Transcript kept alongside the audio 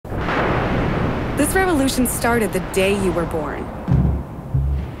This revolution started the day you were born.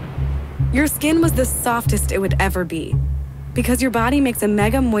 Your skin was the softest it would ever be because your body makes a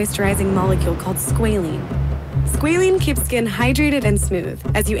mega moisturizing molecule called squalene. Squalene keeps skin hydrated and smooth.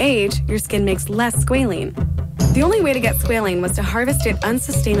 As you age, your skin makes less squalene. The only way to get squalane was to harvest it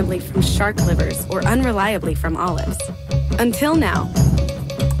unsustainably from shark livers or unreliably from olives. Until now.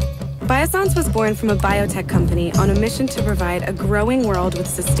 Biossance was born from a biotech company on a mission to provide a growing world with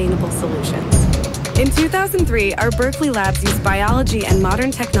sustainable solutions. In 2003, our Berkeley labs used biology and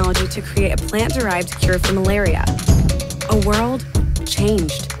modern technology to create a plant-derived cure for malaria. A world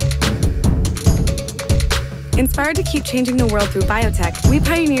changed. Inspired to keep changing the world through biotech, we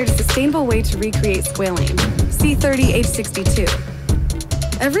pioneered a sustainable way to recreate squalane, C30H62.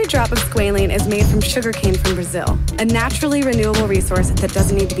 Every drop of squalane is made from sugarcane from Brazil, a naturally renewable resource that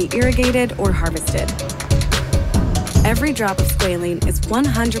doesn't need to be irrigated or harvested. Every drop of squalane is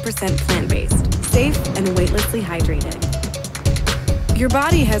 100% plant-based, safe, and weightlessly hydrated. Your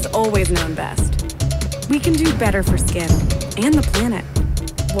body has always known best. We can do better for skin and the planet,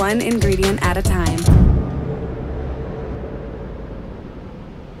 one ingredient at a time.